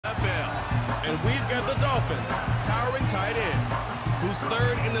And we've got the Dolphins, towering tight end, who's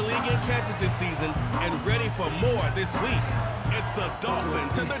third in the league in catches this season and ready for more this week. It's the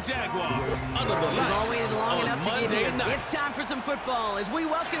Dolphins and the Jaguars under the lights. We've all waited long enough to get here. Night. It's time for some football as we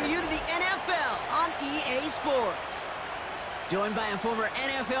welcome you to the NFL on EA Sports. Joined by a former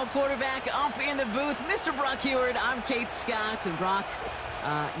NFL quarterback up in the booth, Mr. Brock Heward. I'm Kate Scott, and Brock,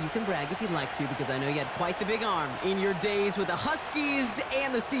 you can brag if you'd like to, because I know you had quite the big arm in your days with the Huskies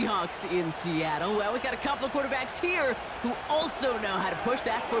and the Seahawks in Seattle. Well, we've got a couple of quarterbacks here who also know how to push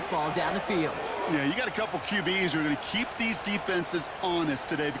that football down the field. Yeah, you got a couple QBs who are going to keep these defenses honest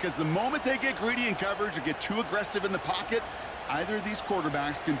today, because the moment they get greedy in coverage or get too aggressive in the pocket, either of these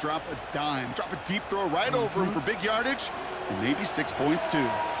quarterbacks can drop a dime, drop a deep throw right over them for big yardage, and maybe 6 points too.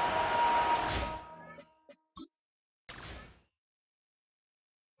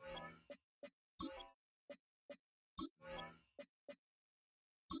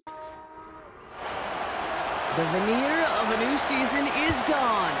 The veneer of a new season is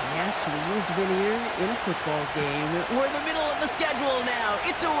gone. Yes, we used veneer in a football game. We're in the middle of the schedule now.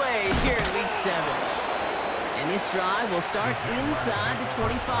 It's away here in Week 7. And this drive will start inside the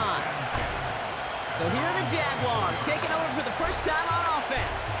 25. So here are the Jaguars taking over for the first time on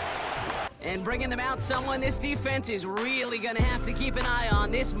offense. And bringing them out, someone this defense is really going to have to keep an eye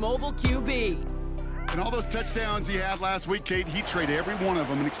on, this mobile QB. And all those touchdowns he had last week, Kate, he traded every one of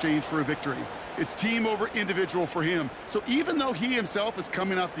them in exchange for a victory. It's team over individual for him. So even though he himself is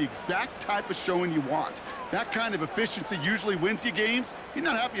coming off the exact type of showing you want, that kind of efficiency usually wins you games, he's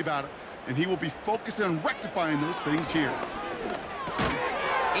not happy about it. And he will be focusing on rectifying those things here.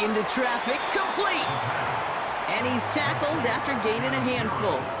 Into traffic, complete! And he's tackled after gaining a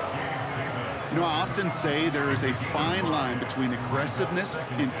handful. You know, I often say there is a fine line between aggressiveness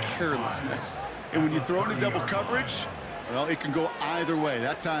and carelessness. And when you throw into double coverage, well, it can go either way.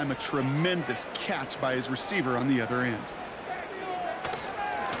 That time, a tremendous catch by his receiver on the other end.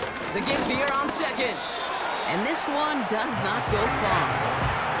 The give here on second. And this one does not go far.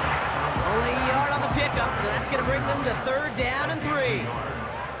 Only a yard on the pickup, so that's going to bring them to 3rd down and 3.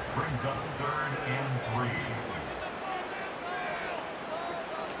 Brings up 3rd and 3.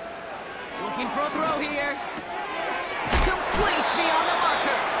 Looking for a throw here. Complete beyond the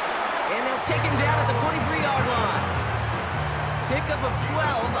marker. And they'll take him down at the 43-yard line. Pickup of 12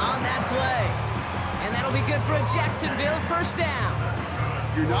 on that play. And that'll be good for a Jacksonville first down.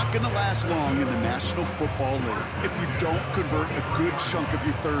 You're not going to last long in the National Football League if you don't convert a good chunk of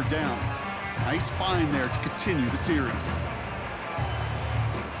your 3rd downs. Nice find there to continue the series.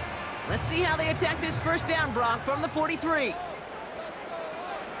 Let's see how they attack this first down, Brock, from the 43.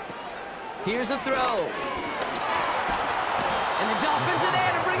 Here's a throw. And the Dolphins are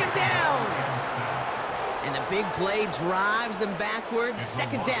there to bring him down. And the big play drives them backwards.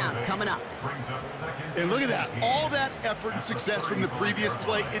 2nd down coming up. And look at that. All that effort and success from the previous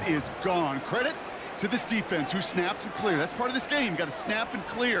play, it is gone. Credit to this defense who snapped and cleared. That's part of this game. You got to snap and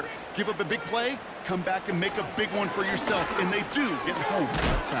clear. Give up a big play, come back and make a big one for yourself. And they do get home with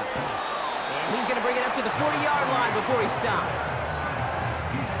that sack. And he's going to bring it up to the 40-yard line before he stops.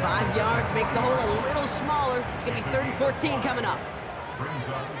 5 yards makes the hole a little smaller. It's going to be 3rd and 14 coming up. Brings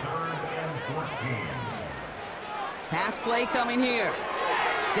up 3rd and 14. Pass play coming here.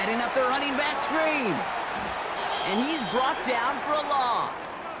 Setting up the running back screen. And he's brought down for a loss.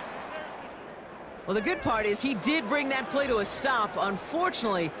 Well, the good part is he did bring that play to a stop.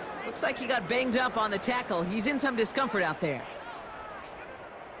 Unfortunately, looks like he got banged up on the tackle. He's in some discomfort out there.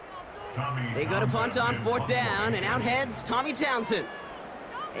 They go to punt on 4th down, and out heads Tommy Townsend.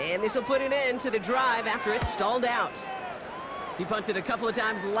 And this will put an end to the drive after it's stalled out. He punted a couple of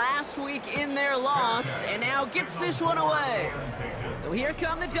times last week in their loss, and now gets this one away. So here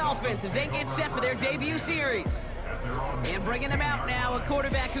come the Dolphins as they get set for their debut series. And bringing them out now, a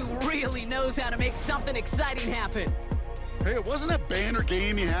quarterback who really knows how to make something exciting happen. Hey, it wasn't a banner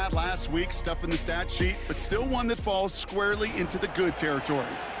game he had last week, stuff in the stat sheet, but still one that falls squarely into the good territory.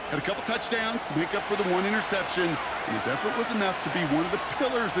 Had a couple touchdowns to make up for the 1 interception, and his effort was enough to be one of the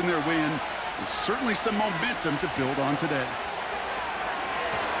pillars in their win, and certainly some momentum to build on today.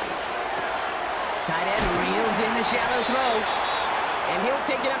 Tight end reels in the shallow throw, and he'll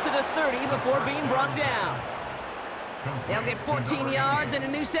take it up to the 30 before being brought down. They'll get 14 yards and a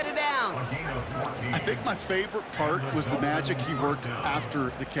new set of downs. I think my favorite part was the magic he worked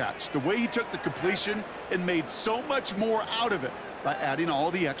after the catch. The way he took the completion and made so much more out of it by adding all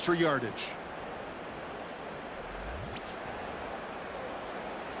the extra yardage.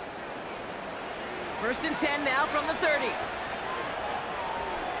 First and 10 now from the 30.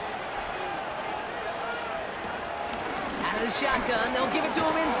 Out of the shotgun, they'll give it to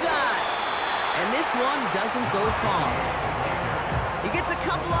him inside. this one doesn't go far. He gets a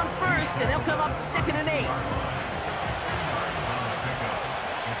couple on first, and they'll come up 2nd and 8.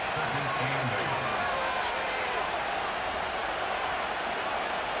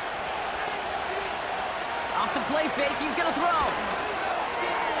 Off the play fake, he's going to throw.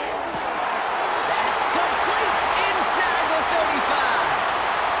 That's complete inside the 35.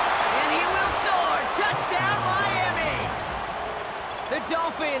 And he will score. Touchdown, Miami. The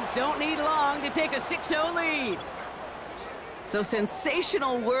Dolphins don't need long to take a 6-0 lead. So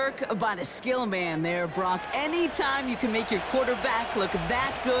sensational work by the skill man there, Brock. Anytime you can make your quarterback look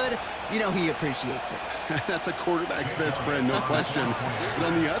that good, you know he appreciates it. That's a quarterback's best friend, no question. But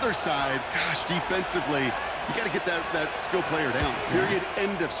on the other side, gosh, defensively, you got to get that skill player down. Period,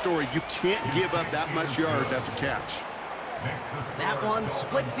 end of story. You can't give up that much yards after catch. That one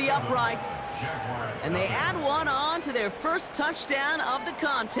splits the uprights. And they add one on to their first touchdown of the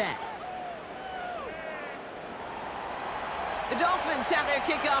contest. The Dolphins have their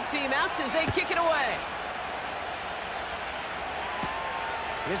kickoff team out as they kick it away.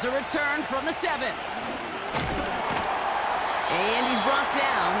 Here's a return from the 7. And he's brought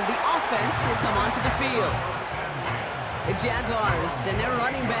down. The offense will come onto the field. The Jaguars and their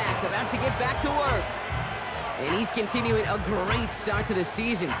running back about to get back to work. And he's continuing a great start to the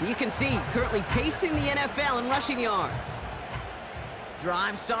season. You can see currently pacing the NFL in rushing yards.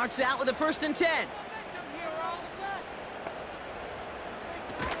 Drive starts out with a 1st and 10.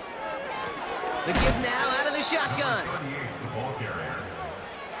 The give now out of the shotgun.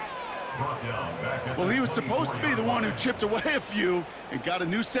 Well, he was supposed to be the one who chipped away a few and got a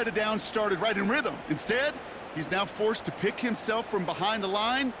new set of downs started right in rhythm. Instead, he's now forced to pick himself from behind the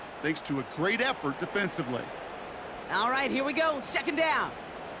line thanks to a great effort defensively. All right, here we go. 2nd down.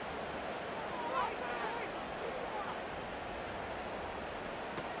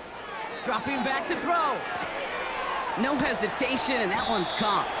 Dropping back to throw. No hesitation, and that one's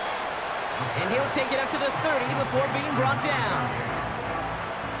caught. And he'll take it up to the 30 before being brought down.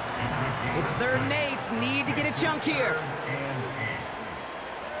 It's 3rd and 8. Need to get a chunk here.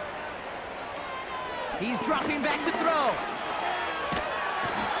 He's dropping back to throw.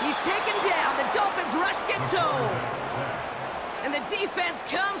 He's taken down. The Dolphins rush gets home. And the defense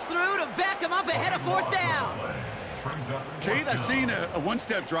comes through to back him up ahead of 4th down. Kate, I've seen a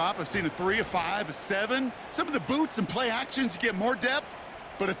one-step drop. I've seen a 3, a 5, a 7. Some of the boots and play actions get more depth.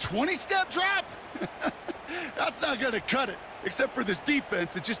 But a 20-step drop? That's not going to cut it. Except for this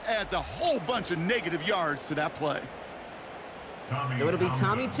defense, it just adds a whole bunch of negative yards to that play. So it'll be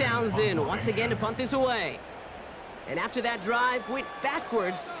Tommy Townsend once again to punt this away. And after that drive went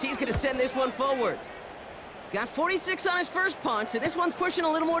backwards, he's going to send this one forward. Got 46 on his first punch, and this one's pushing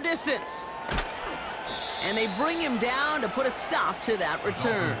a little more distance. And they bring him down to put a stop to that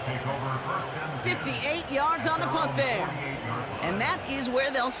return. 58 yards on the punt there. And that is where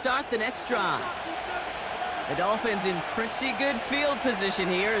they'll start the next drive. The Dolphins in pretty good field position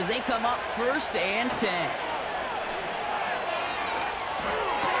here as they come up 1st and 10.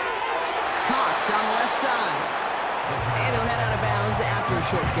 Caught on the left side. And he'll head out of bounds after a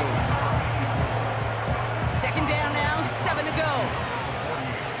short gain. 2nd down now, 7 to go.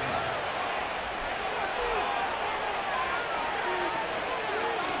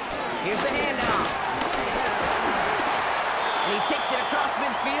 Here's the handoff. And he takes it across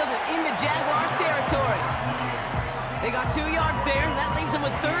midfield and into Jaguars territory. They got 2 yards there, and that leaves them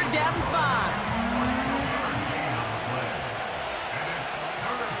with 3rd down and 5.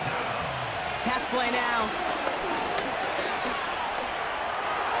 Pass play now.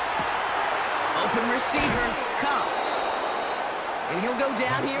 Open receiver, caught. And he'll go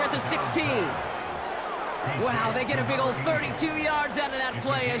down here at the 16. Wow, they get a big old 32 yards out of that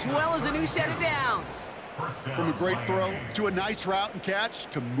play, as well as a new set of downs. From a great throw to a nice route and catch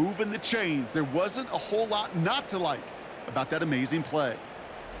to moving the chains, there wasn't a whole lot not to like about that amazing play.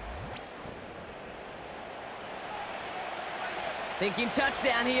 Thinking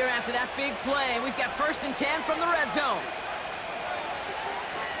touchdown here after that big play. We've got 1st and 10 from the red zone.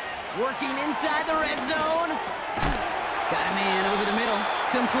 Working inside the red zone. Got a man over the middle.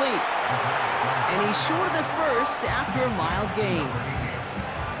 Complete. And he's short of the first after a mild gain.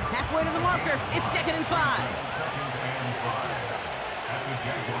 Halfway to the marker. It's 2nd and 5.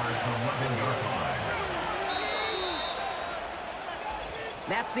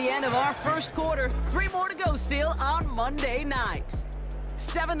 That's the end of our first quarter. 3 more to go still on Monday night.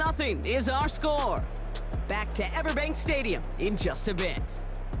 7-0 is our score. Back to Everbank Stadium in just a bit.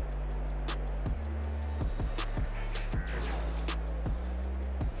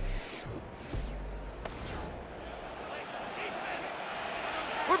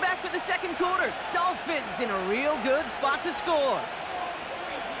 We're Welcome back for the second quarter. Dolphins in a real good spot to score.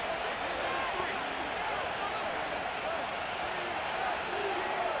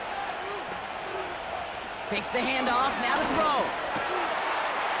 Fakes the handoff, now to throw.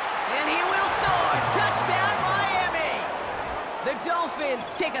 And he will score. Touchdown, Miami. The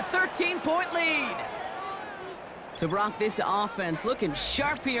Dolphins take a 13-point lead. So, Brock, this offense looking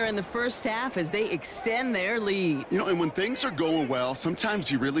sharp here in the first half as they extend their lead. You know, and when things are going well, sometimes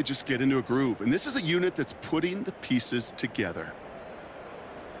you really just get into a groove. And this is a unit that's putting the pieces together.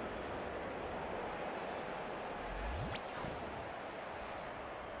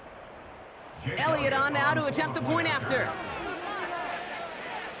 Elliott on now to attempt the point after.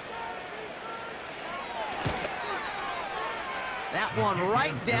 That one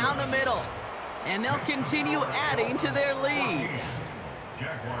right down the middle. And they'll continue adding to their lead.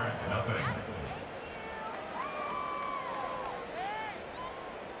 Jaguars, nothing.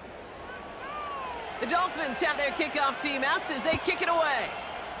 The Dolphins have their kickoff team out as they kick it away.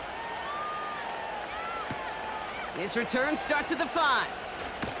 This return starts at the 5.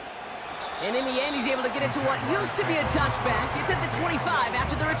 And in the end, he's able to get it to what used to be a touchback. It's at the 25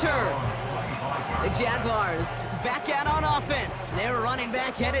 after the return. The Jaguars back out on offense. Their running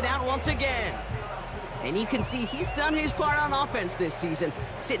back headed out once again. And you can see he's done his part on offense this season,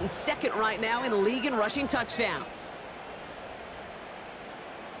 sitting second right now in the league in rushing touchdowns.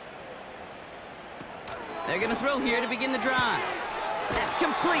 They're going to throw here to begin the drive. That's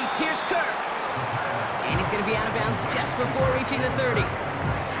complete. Here's Kirk. And he's going to be out of bounds just before reaching the 30.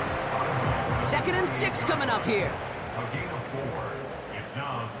 2nd and 6 coming up here. A gain of 4. It's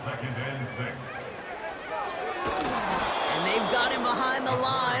now 2nd and 6. And they've got him behind the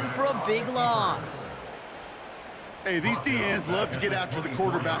line for a big loss. Hey, these DNs love to get after the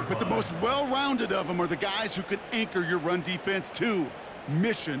quarterback, but the most well-rounded of them are the guys who can anchor your run defense too.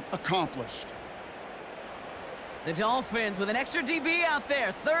 Mission accomplished. The Dolphins with an extra DB out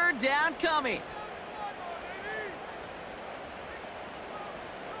there. 3rd down coming.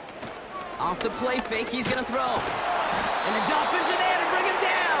 Off the play fake, he's going to throw. And the Dolphins are there to bring him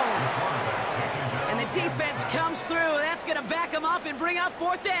down. And the defense comes through. That's going to back him up and bring up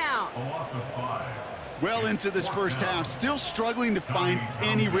 4th down. A loss of 5. Well into this first half, still struggling to find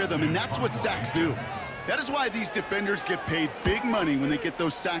any rhythm, and that's what sacks do. That is why these defenders get paid big money when they get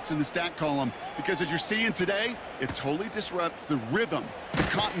those sacks in the stat column, because as you're seeing today, it totally disrupts the rhythm, the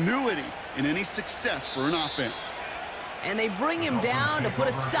continuity, and any success for an offense. And they bring him down to put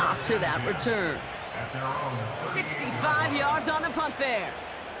a stop to that return. 65 yards on the punt there.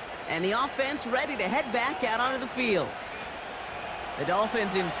 And the offense ready to head back out onto the field. The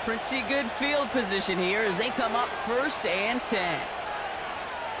Dolphins in pretty good field position here as they come up 1st and 10.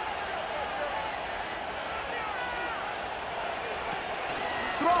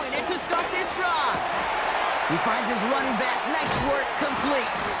 Throwing it to start this drive. He finds his running back. Nice work,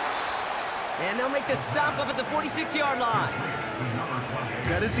 complete. And they'll make the stop up at the 46-yard line.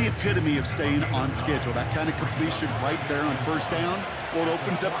 That is the epitome of staying on schedule. That kind of completion right there on 1st down. Well, it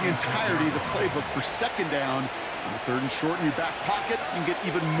opens up the entirety of the playbook for 2nd down. On the 3rd and short in your back pocket, you can get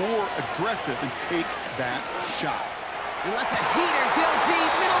even more aggressive and take that shot. He lets a heater go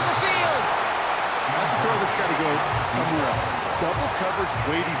deep, middle of the field. That's a throw that's got to go somewhere else. Double coverage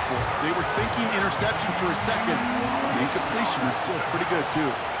waiting for it. They were thinking interception for a second. The incompletion is still pretty good,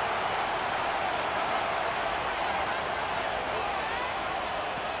 too.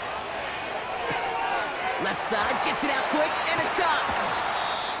 Left side, gets it out quick, and it's caught.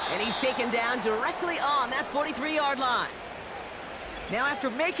 And he's taken down directly on that 43-yard line. Now after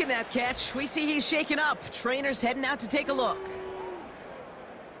making that catch, we see he's shaken up. Trainer's heading out to take a look.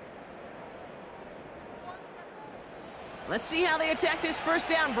 Let's see how they attack this 1st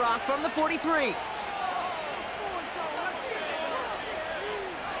down, Brock, from the 43.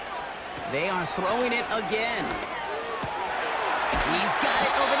 They are throwing it again. He's got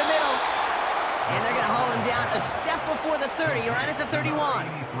it over the middle. And they're going to haul him down a step before the 30, right at the 31.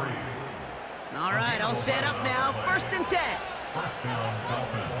 All right, all set up now. 1st and 10.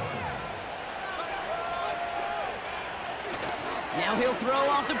 Now he'll throw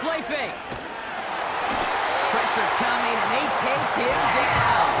off the play fake. Pressure coming, and they take him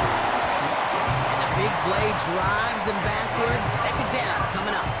down. And the big play drives them backwards. 2nd down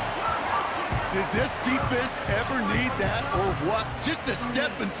coming up. Did this defense ever need that or what? Just a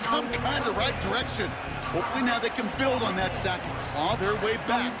step in some kind of right direction. Hopefully now they can build on that sack and claw their way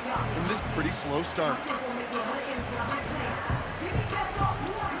back from this pretty slow start.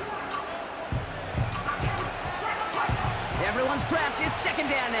 Everyone's prepped. It's 2nd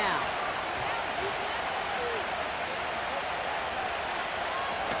down now.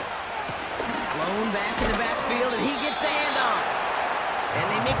 back in the backfield, and he gets the handoff. And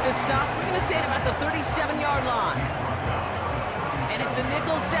they make the stop, we're going to say, at about the 37-yard line. And it's a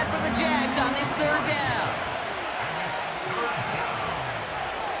nickel set for the Jags on this third down.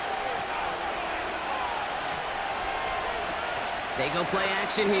 They go play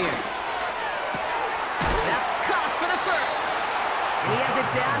action here. That's caught for the first. And he has it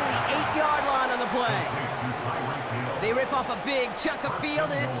down to the 8-yard line on the play. They rip off a big chunk of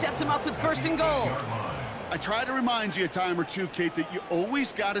field, and it sets them up with first and goal. I try to remind you a time or two, Kate, that you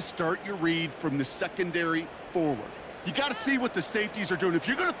always got to start your read from the secondary forward. You got to see what the safeties are doing. If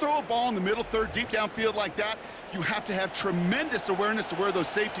you're going to throw a ball in the middle third, deep downfield like that, you have to have tremendous awareness of where those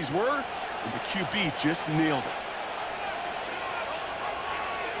safeties were, and the QB just nailed it.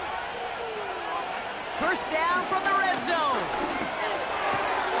 First down from the red zone.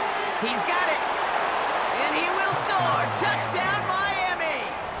 He's got it. And he will score. Touchdown, Miami.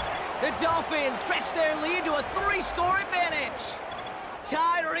 The Dolphins stretch their lead to a 3-score advantage.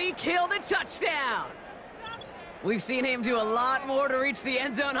 Tyreek Hill the touchdown. We've seen him do a lot more to reach the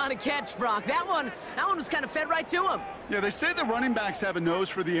end zone on a catch, Brock. That one was kind of fed right to him. Yeah, they say the running backs have a nose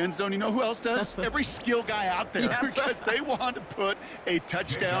for the end zone. You know who else does? Every skill guy out there, because they want to put a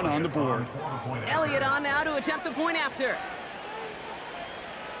touchdown on the board. Elliott on now to attempt the point after.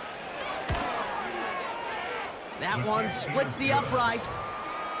 That one splits the uprights,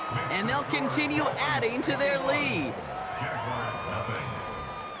 and they'll continue adding to their lead.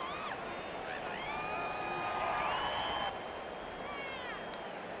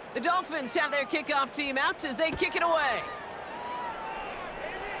 The Dolphins have their kickoff team out as they kick it away.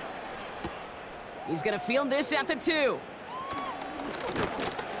 He's going to field this at the 2.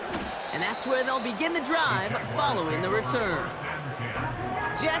 And that's where they'll begin the drive following the return.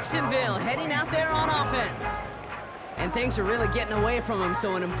 Jacksonville heading out there on offense. And things are really getting away from them,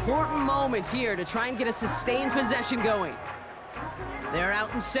 so an important moment here to try and get a sustained possession going. They're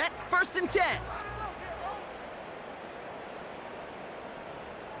out and set, 1st and 10.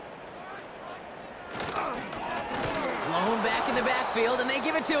 Lone back in the backfield, and they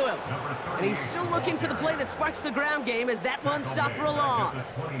give it to him. And he's still looking for the play that sparks the ground game as that one stopped for a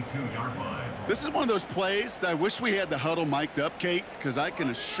loss. This is one of those plays that I wish we had the huddle mic'd up, Kate, because I can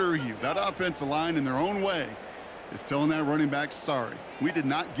assure you that offensive line in their own way is telling that running back, sorry, we did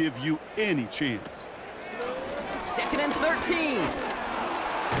not give you any chance. 2nd and 13.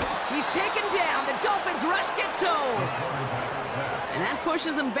 He's taken down. The Dolphins rush gets home. And that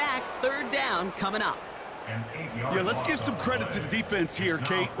pushes them back. 3rd down coming up. Yeah, let's give some credit to the defense here,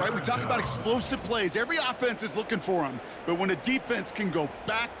 Kate, right? We talk about explosive plays. Every offense is looking for them. But when a defense can go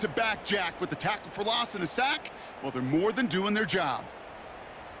back-to-back, Jack, with the tackle for loss and a sack, well, they're more than doing their job.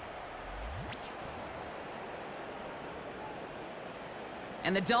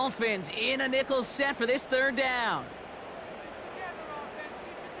 And the Dolphins in a nickel set for this 3rd down.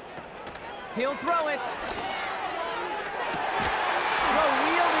 He'll throw it. Throw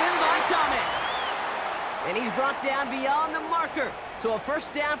wheeled in by Thomas. And he's brought down beyond the marker. So a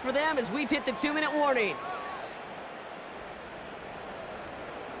 1st down for them as we've hit the 2-minute warning.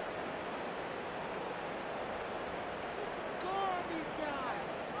 Score on these guys.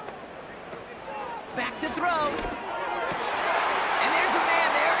 Back to throw. And there's a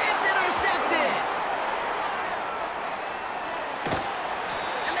man there. It's intercepted.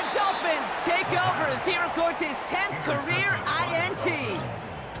 And the Dolphins take over as he records his 10th career INT.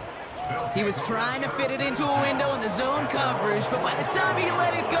 He was trying to fit it into a window in the zone coverage, but by the time he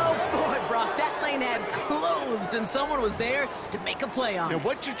let it go, boy, Brock, that lane had closed, and someone was there to make a play on it. Now,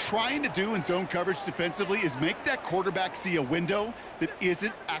 what you're trying to do in zone coverage defensively is make that quarterback see a window that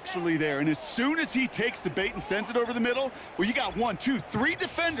isn't actually there. And as soon as he takes the bait and sends it over the middle, well, you got 1, 2, 3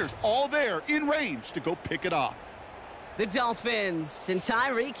 defenders all there in range to go pick it off. The Dolphins and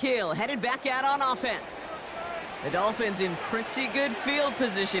Tyreek Hill headed back out on offense. The Dolphins in pretty good field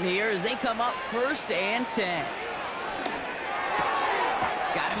position here as they come up 1st and 10.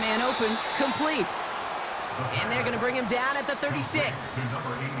 Got a man open, complete. And they're going to bring him down at the 36.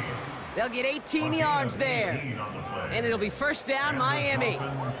 They'll get 18 yards there. And it'll be 1st down, Miami.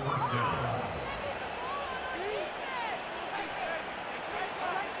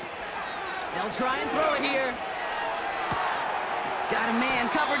 They'll try and throw it here. Got a man,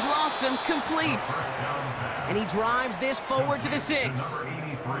 coverage lost him, complete. And he drives this forward to the 6.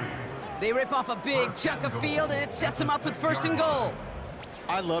 They rip off a big chunk of field, and it sets him up with 1st and goal.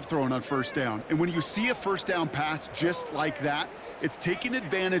 I love throwing on 1st down. And when you see a 1st down pass just like that, it's taking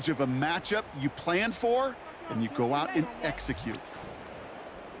advantage of a matchup you plan for, and you go out and execute.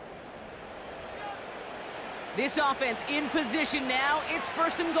 This offense in position now. It's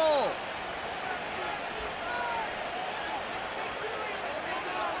 1st and goal.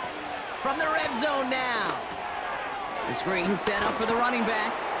 From the red zone now. The screen set up for the running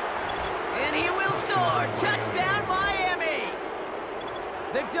back. And he will score. Touchdown, Miami.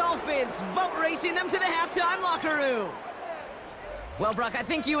 The Dolphins boat racing them to the halftime locker room. Well, Brock, I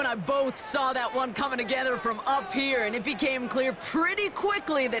think you and I both saw that one coming together from up here, and it became clear pretty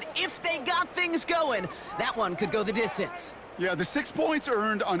quickly that if they got things going, that one could go the distance. Yeah, the 6 points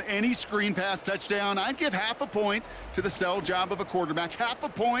earned on any screen pass touchdown. I'd give half a point to the sell job of a quarterback, half a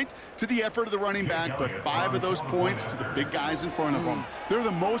point to the effort of the running back, but 5 of those points to the big guys in front of them. They're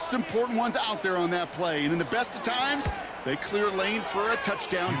the most important ones out there on that play, and in the best of times, they clear lane for a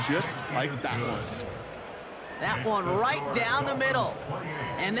touchdown just like that one. That one right down the middle.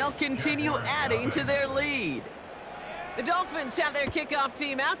 And they'll continue adding to their lead. The Dolphins have their kickoff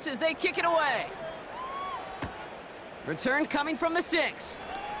team out as they kick it away. Return coming from the 6.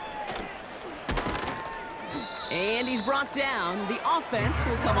 And he's brought down. The offense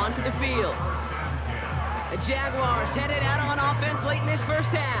will come onto the field. The Jaguars headed out on offense late in this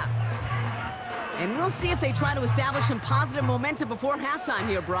first half. And we'll see if they try to establish some positive momentum before halftime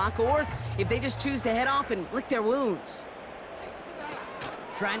here, Brock, or if they just choose to head off and lick their wounds.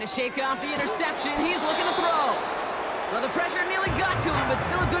 Trying to shake off the interception. He's looking to throw. Well, the pressure nearly got to him, but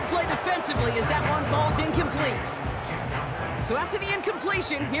still a good play defensively as that one falls incomplete. So after the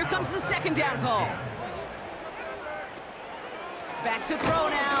incompletion, here comes the second down call. Back to throw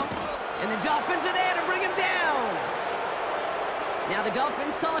now. And the Dolphins are there to bring him down. Now the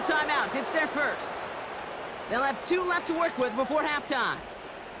Dolphins call a timeout. It's their first. They'll have 2 left to work with before halftime.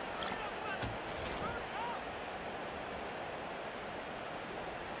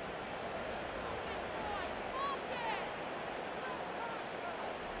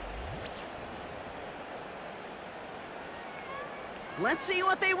 Let's see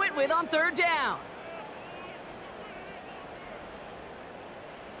what they went with on third down.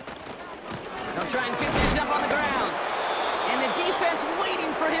 They'll try and pick this up on the ground. And the defense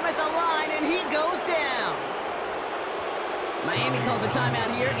waiting for him at the line, and he goes down. Miami calls a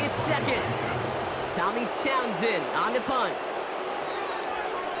timeout here. It's second. Tommy Townsend on to punt.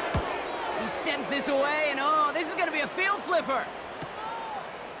 He sends this away, and oh, this is going to be a field flipper.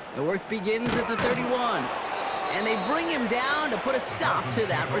 The work begins at the 31. And they bring him down to put a stop to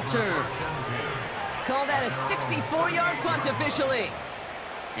that return. Call that a 64-yard punt officially.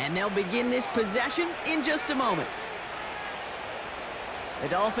 And they'll begin this possession in just a moment. The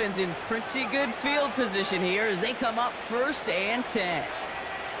Dolphins in pretty good field position here as they come up 1st and 10.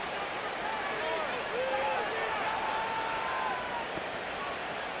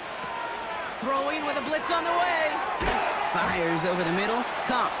 Throwing with a blitz on the way. Fires over the middle,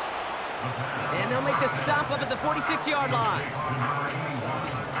 caught. And they'll make the stop up at the 46-yard line.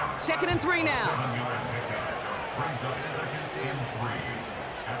 2nd and 3 now.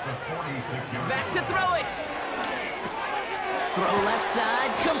 Back to throw it. Throw left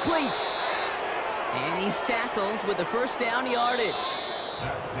side, complete. And he's tackled with the first down yardage.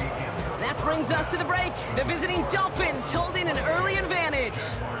 That brings us to the break. The visiting Dolphins holding an early advantage.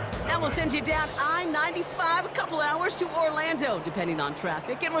 Now we'll send you down I-95 a couple hours to Orlando, depending on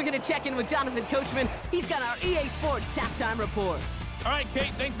traffic. And we're going to check in with Jonathan Coachman. He's got our EA Sports halftime report. All right,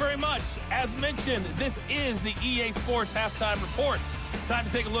 Kate, thanks very much. As mentioned, this is the EA Sports halftime report. Time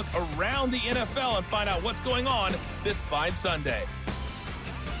to take a look around the NFL and find out what's going on this fine Sunday.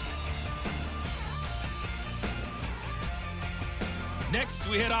 Next,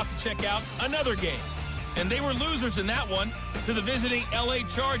 we head off to check out another game. And they were losers in that one to the visiting LA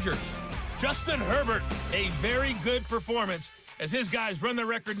Chargers. Justin Herbert, a very good performance as his guys run their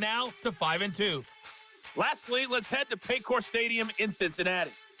record now to 5-2. Lastly, let's head to Paycor Stadium in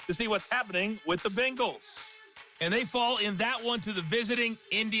Cincinnati to see what's happening with the Bengals. And they fall in that one to the visiting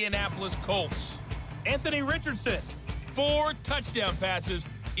Indianapolis Colts. Anthony Richardson, 4 touchdown passes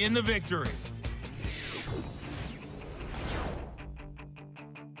in the victory.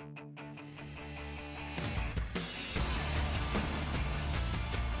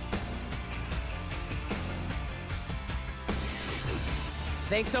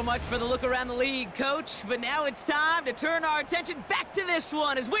 Thanks so much for the look around the league, Coach. But now it's time to turn our attention back to this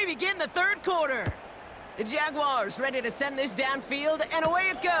one as we begin the third quarter. The Jaguars ready to send this downfield, and away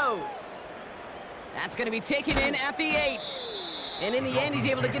it goes. That's going to be taken in at the 8. And in the end, he's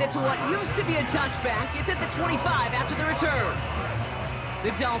able to get it to what used to be a touchback. It's at the 25 after the return.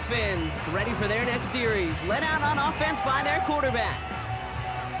 The Dolphins ready for their next series, led out on offense by their quarterback.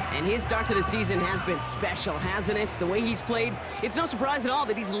 And his start to the season has been special, hasn't it? The way he's played, it's no surprise at all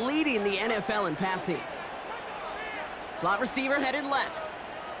that he's leading the NFL in passing. Slot receiver headed left.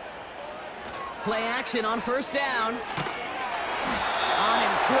 Play action on first down. On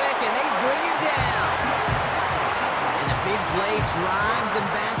him quick, and they bring it down. And the big play drives them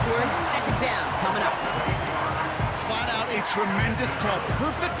backwards. Second down coming up. Flat out a tremendous call.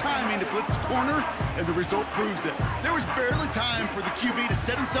 Perfect timing to blitz the corner, and the result proves it. There was barely time for the QB to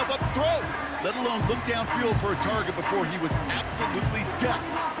set himself up to throw, let alone look downfield for a target before he was absolutely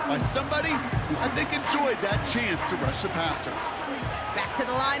decked by somebody who I think enjoyed that chance to rush the passer. Back to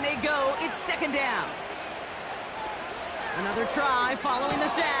the line they go. It's second down. Another try following the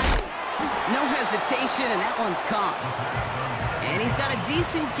sack. No hesitation, and that one's caught. And he's got a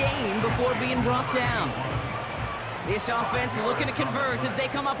decent gain before being brought down. This offense looking to convert as they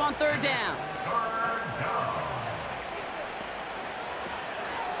come up on third down.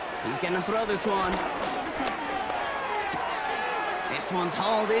 He's going to throw this one. This one's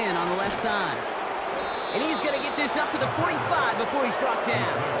hauled in on the left side. And he's going to get this up to the 45 before he's brought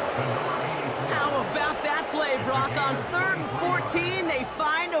down. How about that play, Brock? On 3rd and 14, they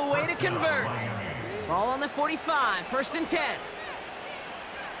find a way to convert. Ball on the 45, 1st and 10.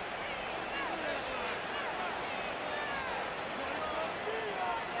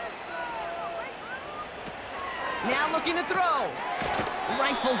 Now looking to throw.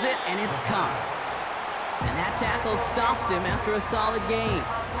 Rifles it, and it's caught. And that tackle stops him after a solid gain.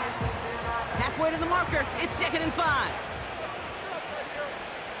 Halfway to the marker, it's 2nd and 5.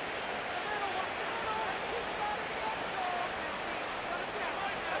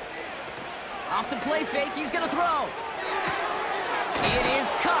 Off the play fake, he's gonna throw. It is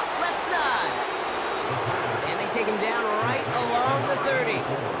caught, left side. And they take him down right along the 30.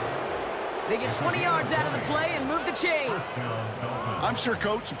 They get 20 yards out of the play and move the chains. I'm sure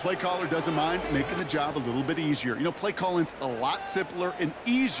coach and play caller doesn't mind making the job a little bit easier. You know, play calling's a lot simpler and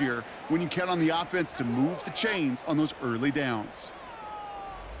easier when you count on the offense to move the chains on those early downs.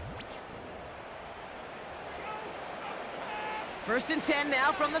 First and 10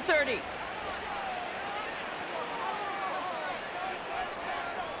 now from the 30.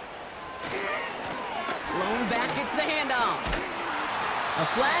 Lone back gets the handoff. A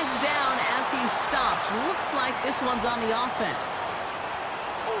flag's down as he stops. Looks like this one's on the offense.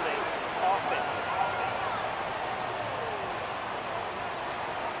 Holding offense.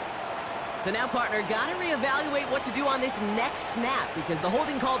 So now, partner, got to reevaluate what to do on this next snap because the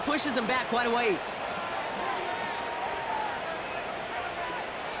holding call pushes him back quite a ways.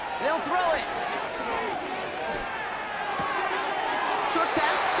 They'll throw it. Short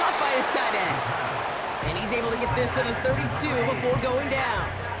pass caught by his tight end. And he's able to get this to the 32 before going down.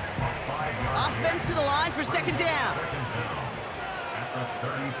 Offense to the line for second down. At the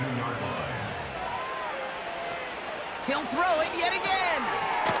 32-yard line. He'll throw it yet again.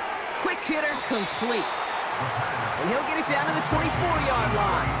 Quick hitter complete. And he'll get it down to the 24-yard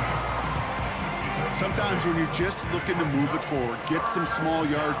line. Sometimes when you're just looking to move it forward, get some small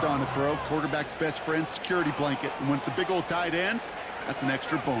yards on a throw, quarterback's best friend, security blanket. And when it's a big old tight end, that's an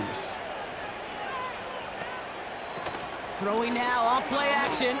extra bonus. Throwing now off play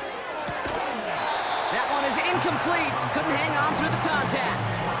action. That one is incomplete. Couldn't hang on through the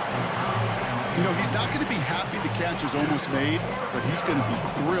contact. You know, he's not going to be happy the catch was almost made, but he's going to be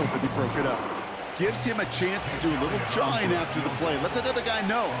thrilled that he broke it up. Gives him a chance to do a little jawing after the play. Let that other guy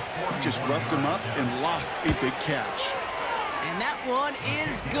know. He just roughed him up and lost a big catch. And that one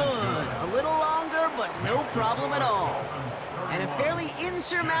is good. A little longer, but no problem at all. And a fairly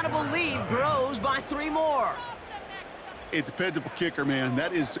insurmountable lead grows by 3 more. A dependable kicker, man.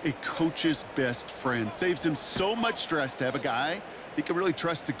 That is a coach's best friend. Saves him so much stress to have a guy he can really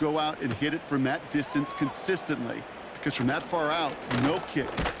trust to go out and hit it from that distance consistently. Because from that far out, no kick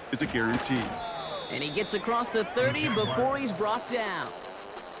is a guarantee. And he gets across the 30 before he's brought down.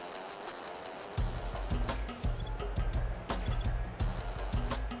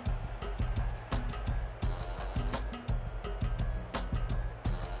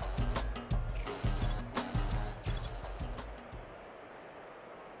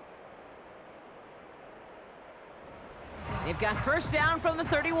 They've got first down from the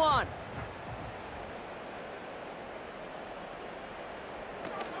 31.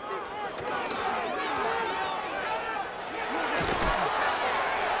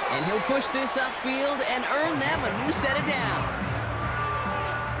 And he'll push this upfield and earn them a new set of downs.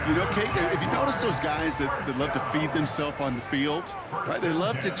 You know, Kate, if you notice those guys that love to feed themselves on the field, right? They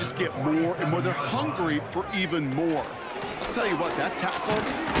love to just get more and more. They're hungry for even more. I'll tell you what, that tackle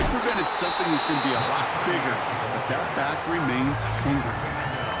prevented something that's going to be a lot bigger, but that back remains hungry.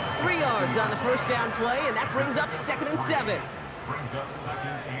 3 yards on the first down play, and that brings up 2nd and 7. Brings up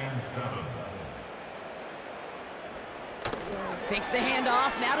 2nd and 7. Takes the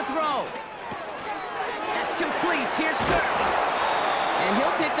handoff, now to throw. That's complete. Here's Kirk. And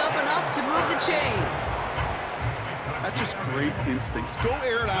he'll pick up enough to move the chains. That's just great instincts. Go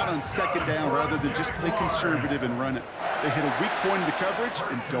air it out on second down rather than just play conservative and run it. They hit a weak point in the coverage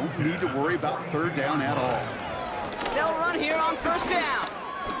and don't need to worry about third down at all. They'll run here on first down.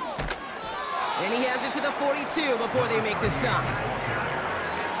 And he has it to the 42 before they make the stop.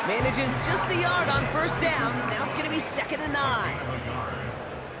 Manages just a yard on first down. Now it's going to be 2nd and 9.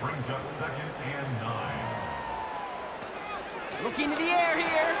 Brings up 2nd and 9. Looking to the air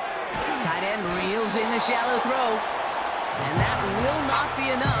here. Tight end reels in the shallow throw. And that will not be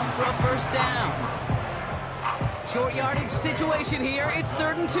enough for a first down. Short yardage situation here. It's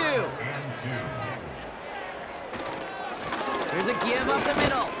 3rd and 2. There's a give up the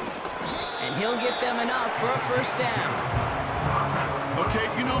middle. And he'll get them enough for a first down. Okay,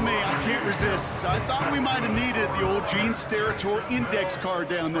 you know me, I can't resist. I thought we might have needed the old Gene Steratore index card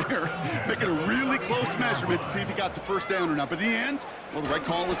down there. Making a really close measurement to see if he got the first down or not. But in the end, well, the right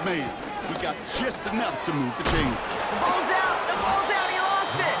call was made. He got just enough to move the chain. The ball's out! The ball's out! He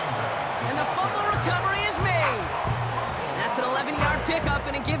lost it! And the fumble recovery is made. That's an 11-yard pickup,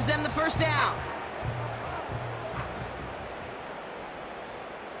 and it gives them the first down.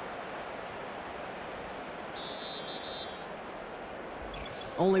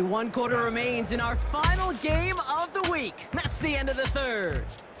 Only 1 quarter remains in our final game of the week. That's the end of the 3rd.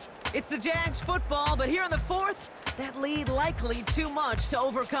 It's the Jags football, but here in the 4th, that lead likely too much to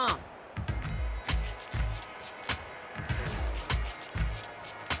overcome.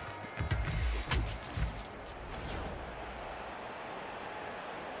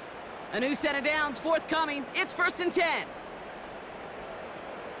 A new set of downs forthcoming. It's 1st and 10.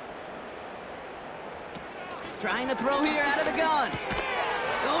 Trying to throw here out of the gun.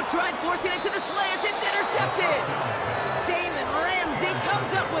 Oh, tried forcing it to the slant. It's intercepted. Jalen Ramsey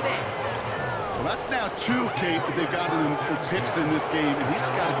comes up with it. Well, that's now 2, Kate, that they've gotten him for picks in this game, and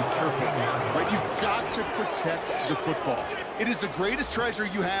he's got to be careful. Right? You've got to protect the football. It is the greatest treasure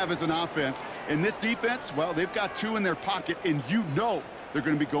you have as an offense. And this defense, well, they've got 2 in their pocket, and you know they're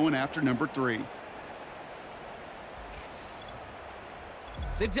going to be going after number 3.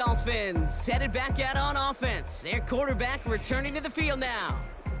 The Dolphins headed back out on offense. Their quarterback returning to the field now.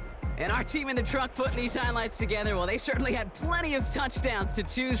 And our team in the truck putting these highlights together, well, they certainly had plenty of touchdowns to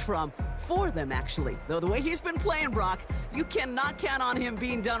choose from. 4 of them, actually. Though the way he's been playing, Brock, you cannot count on him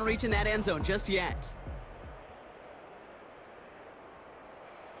being done reaching that end zone just yet.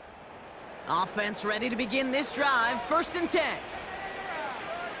 Offense ready to begin this drive. 1st and 10.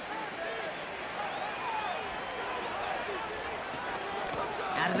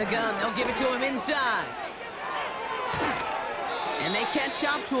 Out of the gun, they'll give it to him inside. And they catch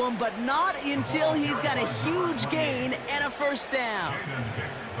up to him, but not until he's got a huge gain and a first down.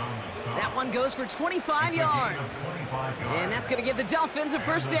 That one goes for 25 yards. And that's going to give the Dolphins a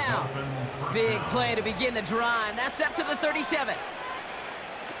first down. Big play to begin the drive. That's up to the 37.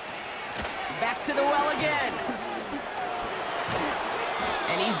 Back to the well again.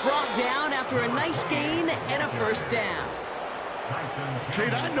 And he's brought down after a nice gain and a first down.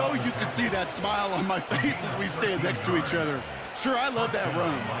 Kate, I know you can see that smile on my face as we stand next to each other. Sure, I love that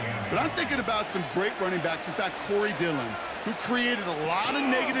run, but I'm thinking about some great running backs. In fact, Corey Dillon, who created a lot of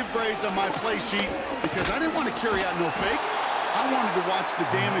negative grades on my play sheet because I didn't want to carry out no fake. I wanted to watch the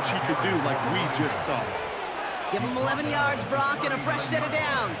damage he could do like we just saw. Give him 11 yards, Brock, and a fresh set of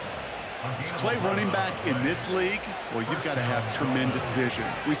downs. To play running back in this league, well, you've got to have tremendous vision.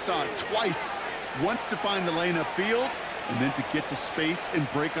 We saw it twice, once to find the lane upfield, and then to get to space and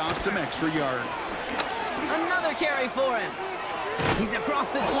break off some extra yards. Another carry for him. He's across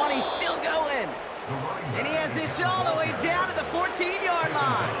the 20, still going. And he has this all the way down to the 14-yard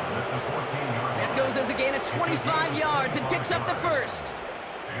line. That goes as a gain of 25 yards and picks up the first.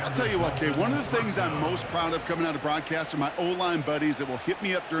 I'll tell you what, Kate, one of the things I'm most proud of coming out of broadcast are my O-line buddies that will hit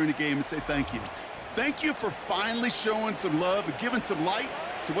me up during the game and say thank you. Thank you for finally showing some love and giving some light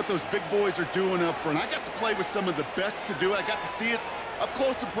to what those big boys are doing up front. I got to play with some of the best to do it. I got to see it up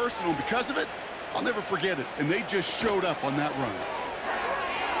close and personal. Because of it, I'll never forget it. And they just showed up on that run.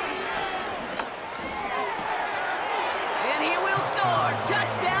 And he will score.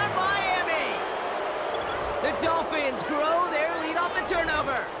 Touchdown, Miami. The Dolphins grow their lead off the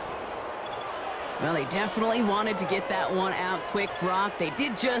turnover. Well, they definitely wanted to get that one out quick, Brock. They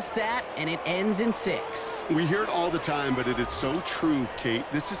did just that, and it ends in 6. We hear it all the time, but it is so true, Kate.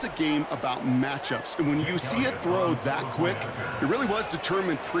 This is a game about matchups. And when you see a throw that quick, it really was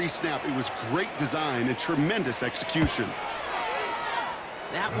determined pre-snap. It was great design and tremendous execution.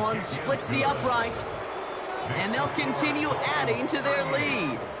 That one splits the uprights, and they'll continue adding to their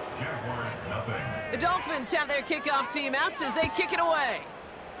lead. The Dolphins have their kickoff team out as they kick it away.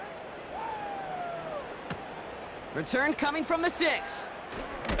 Return coming from the 6.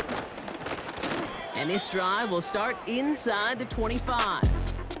 And this drive will start inside the 25.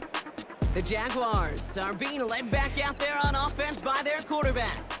 The Jaguars are being led back out there on offense by their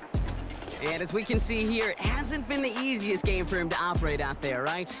quarterback. And as we can see here, it hasn't been the easiest game for him to operate out there,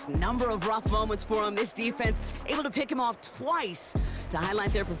 right? Number of rough moments for him. This defense able to pick him off twice to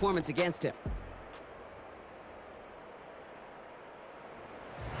highlight their performance against him.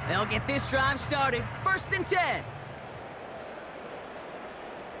 They'll get this drive started. 1st and 10.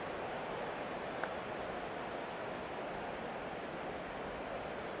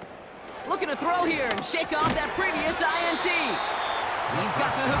 Looking to throw here and shake off that previous INT. He's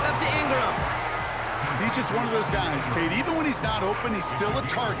got the hook up to Ingram. He's just one of those guys, Kate. Even when he's not open, he's still a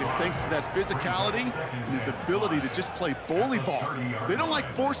target thanks to that physicality and his ability to just play bully ball. They don't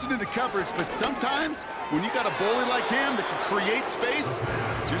like forcing into coverage, but sometimes when you got a bully like him that can create space,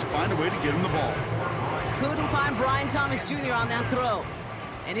 just find a way to get him the ball. Couldn't find Brian Thomas Jr. on that throw.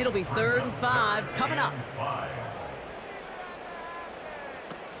 And it'll be 3rd and 5 coming up.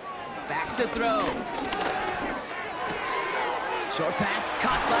 Back to throw. Short pass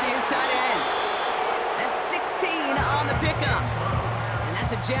caught by his tight end. That's 16 on the pickup. And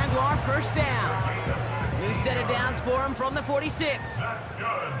that's a Jaguar 1st down. New set of downs for him from the 46. That's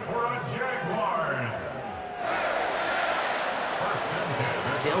good for a Jaguars. 1st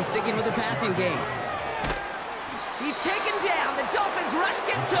and 10. Still sticking with the passing game. He's taken down. The Dolphins rush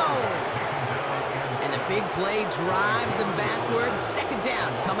gets home. And the big play drives them backwards. 2nd down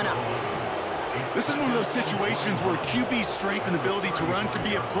coming up. This is one of those situations where QB's strength and ability to run can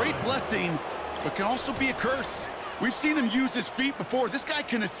be a great blessing, but can also be a curse. We've seen him use his feet before. This guy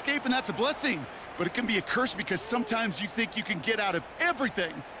can escape, and that's a blessing. But it can be a curse because sometimes you think you can get out of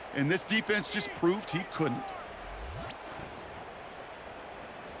everything, and this defense just proved he couldn't.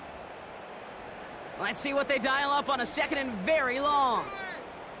 Let's see what they dial up on a 2nd and very long.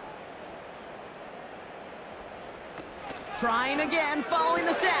 Trying again, following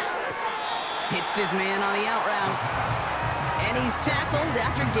the set. Hits his man on the out route. And he's tackled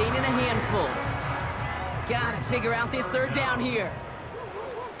after gaining a handful. Gotta figure out this 3rd down here.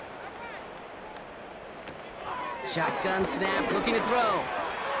 Shotgun snap, looking to throw.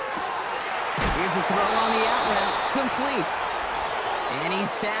 Here's a throw on the out route, complete. And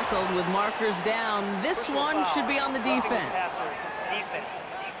he's tackled with markers down. This one should be on the defense.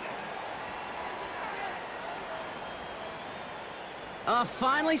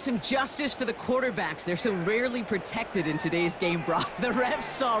 Finally, some justice for the quarterbacks. They're so rarely protected in today's game, Brock. The refs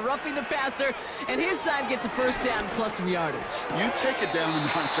saw roughing the passer, and his side gets a 1st down plus some yardage. You take it down a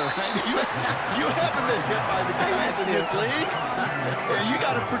notch, all right? You haven't been hit by the guys in this league. And you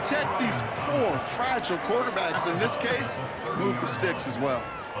got to protect these poor, fragile quarterbacks. In this case, move the sticks as well.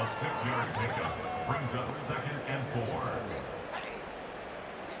 A 6-yard pickup brings up 2nd and 4.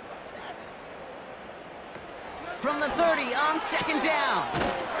 From the 30 on 2nd down.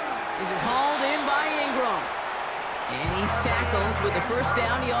 This is hauled in by Ingram. And he's tackled with the 1st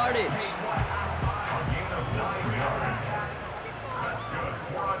down yardage. A gain of 9 yards. That's good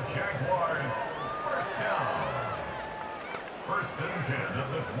for a Jaguars 1st down. 1st and 10 at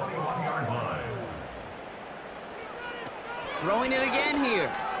the 21-yard line. Throwing it again here.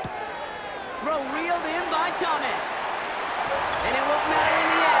 Throw reeled in by Thomas. And it won't matter in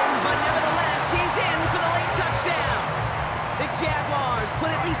the end, but nevertheless, he's in for the late touchdown. The Jaguars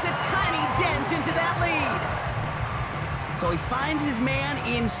put at least a tiny dent into that lead. So he finds his man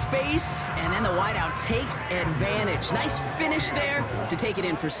in space, and then the wideout takes advantage. Nice finish there to take it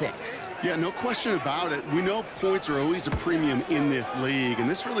in for 6. Yeah, no question about it. We know points are always a premium in this league, and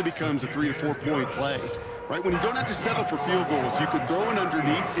this really becomes a 3 to 4 point play. Right, when you don't have to settle for field goals, you could throw it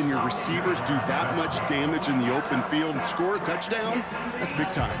underneath and your receivers do that much damage in the open field and score a touchdown. That's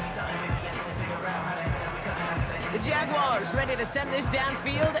big time. The Jaguars ready to send this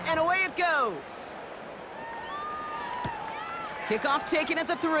downfield, and away it goes. Kickoff taken at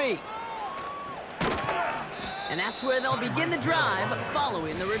the 3. And that's where they'll begin the drive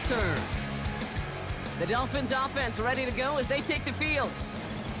following the return. The Dolphins offense ready to go as they take the field.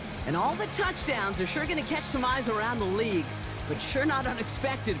 And all the touchdowns are sure going to catch some eyes around the league, but sure not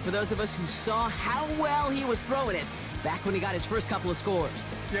unexpected for those of us who saw how well he was throwing it back when he got his first couple of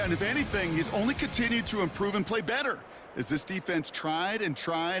scores. Yeah, and if anything, he's only continued to improve and play better as this defense tried and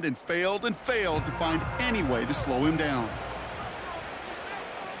failed to find any way to slow him down.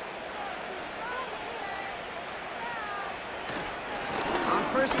 On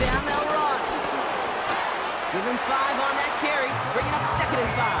 1st down, they'll run. Give him 5 on that carry, bringing up 2nd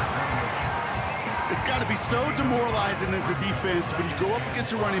and 5. got to be so demoralizing as a defense when you go up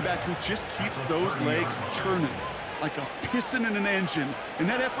against a running back who just keeps those legs churning like a piston in an engine, and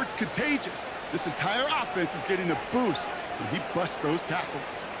that effort's contagious. This entire offense is getting a boost when he busts those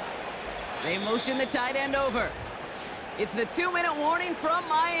tackles. They motion the tight end over. It's the 2-minute warning from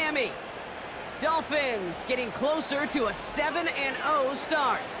Miami. Dolphins getting closer to a 7-0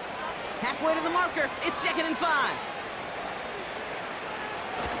 start. Halfway to the marker, it's 2nd and 5.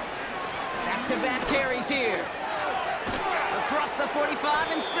 Back-to-back carries here. Across the 45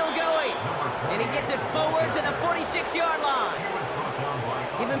 and still going. And he gets it forward to the 46-yard line.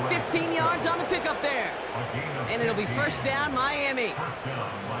 Give him 15 yards on the pickup there. And it'll be 1st down, Miami.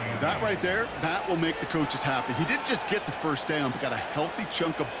 That right there, that will make the coaches happy. He didn't just get the 1st down, but got a healthy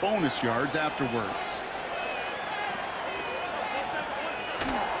chunk of bonus yards afterwards.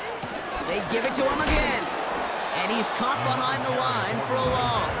 They give it to him again. And he's caught behind the line for a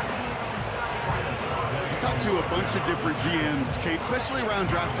loss. I talked to a bunch of different GMs, Kate, especially around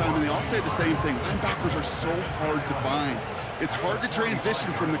draft time, and they all say the same thing. Linebackers are so hard to find. It's hard to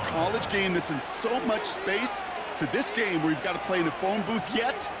transition from the college game that's in so much space to this game where you've got to play in a phone booth,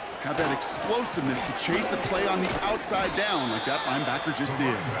 yet have that explosiveness to chase a play on the outside down like that linebacker just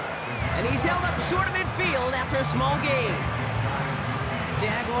did. And he's held up short of midfield after a small gain.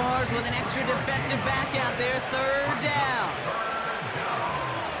 Jaguars with an extra defensive back out there, 3rd down.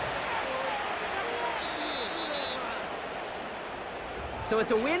 So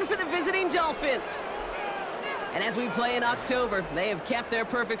it's a win for the visiting Dolphins. And as we play in October, they have kept their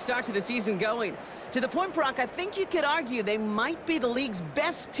perfect start to the season going. To the point, Brock, I think you could argue they might be the league's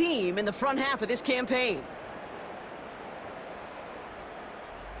best team in the front half of this campaign.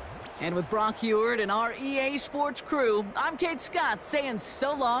 And with Brock Heward and our EA Sports crew, I'm Kate Scott saying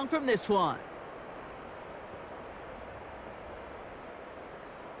so long from this one.